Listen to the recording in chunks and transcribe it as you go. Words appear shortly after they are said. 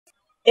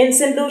In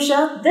St.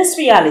 Lucia, this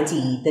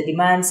reality, the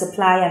demand,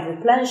 supply and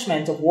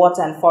replenishment of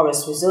water and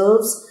forest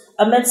reserves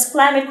amidst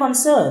climate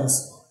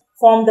concerns,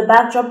 form the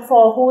backdrop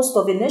for a host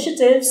of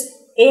initiatives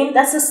aimed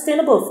at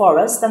sustainable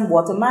forest and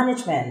water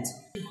management.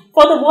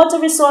 For the Water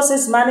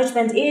Resources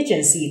Management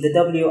Agency, the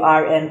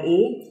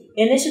WRMA,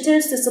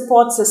 initiatives to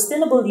support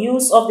sustainable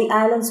use of the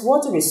island's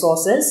water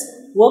resources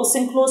works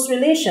in close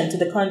relation to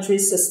the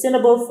country's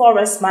sustainable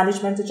forest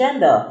management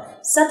agenda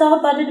set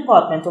out by the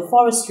Department of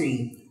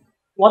Forestry.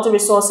 Water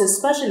Resources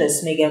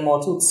Specialist Miguel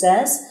Mortut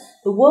says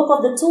the work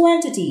of the two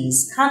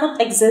entities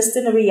cannot exist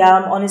in a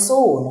realm on its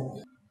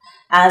own,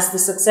 as the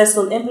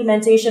successful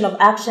implementation of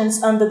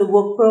actions under the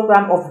work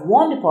program of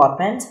one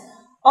department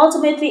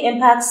ultimately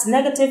impacts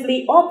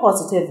negatively or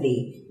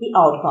positively the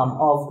outcome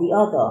of the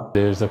other.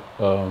 There's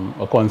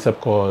a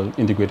concept called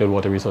integrated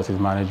water resources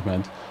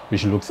management,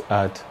 which looks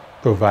at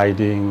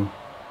providing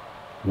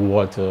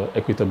water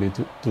equitably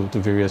to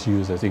various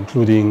users,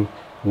 including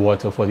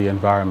water for the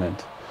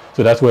environment.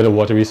 So that's where the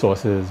water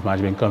resources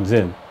management comes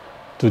in,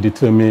 to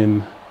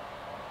determine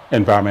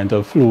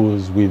environmental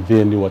flows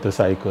within the water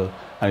cycle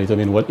and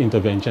determine what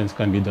interventions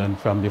can be done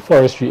from the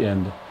forestry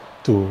end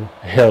to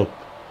help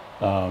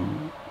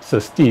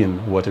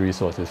sustain water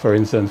resources. For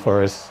instance,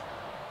 forests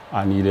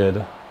are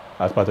needed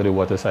as part of the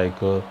water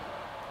cycle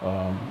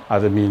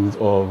as a means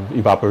of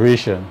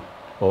evaporation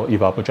or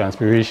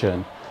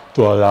evapotranspiration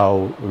to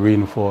allow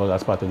rainfall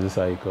as part of the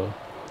cycle.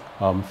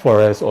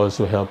 Forests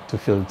also help to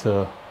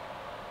filter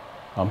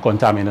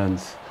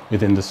contaminants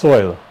within the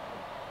soil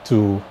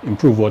to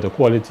improve water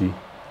quality,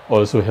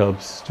 also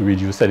helps to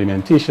reduce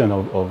sedimentation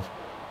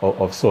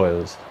of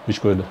soils, which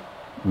could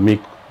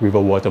make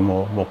river water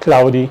more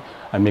cloudy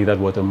and make that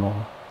water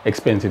more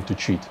expensive to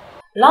treat.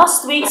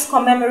 Last week's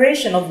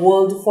commemoration of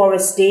World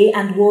Forest Day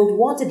and World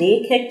Water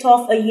Day kicked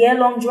off a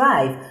year-long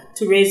drive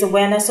to raise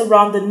awareness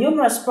around the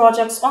numerous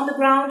projects on the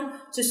ground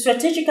to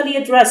strategically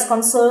address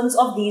concerns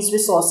of these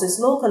resources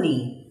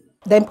locally.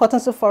 The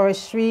importance of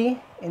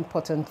forestry,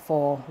 important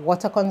for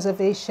water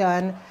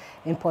conservation,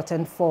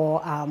 important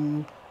for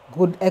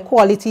good air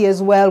quality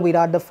as well.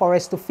 Without the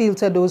forest to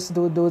filter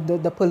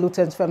the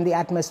pollutants from the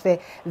atmosphere,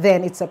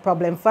 then it's a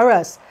problem for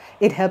us.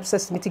 It helps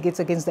us mitigate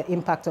against the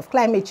impact of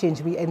climate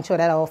change. We ensure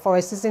that our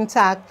forest is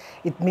intact,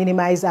 it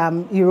minimizes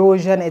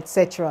erosion,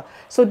 etc.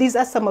 So these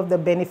are some of the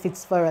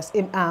benefits for us.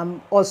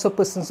 Also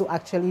persons who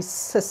actually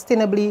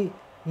sustainably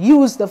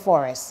use the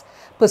forest.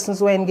 Persons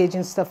who are engaged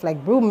in stuff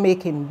like broom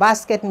making,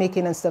 basket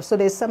making and stuff. So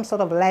there's some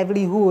sort of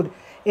livelihood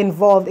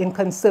involved in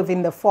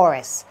conserving the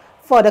forests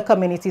for the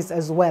communities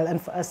as well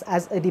and for us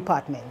as a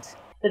department.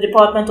 The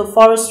Department of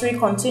Forestry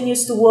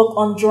continues to work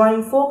on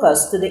drawing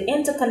focus to the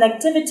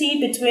interconnectivity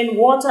between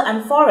water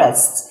and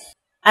forests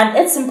and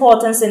its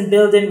importance in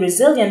building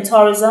resilient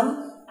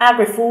tourism,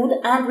 agri-food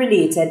and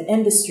related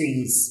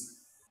industries.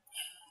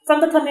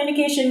 From the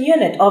Communication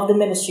Unit of the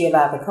Ministry of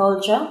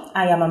Agriculture,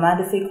 I am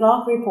Amanda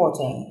Clark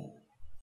reporting.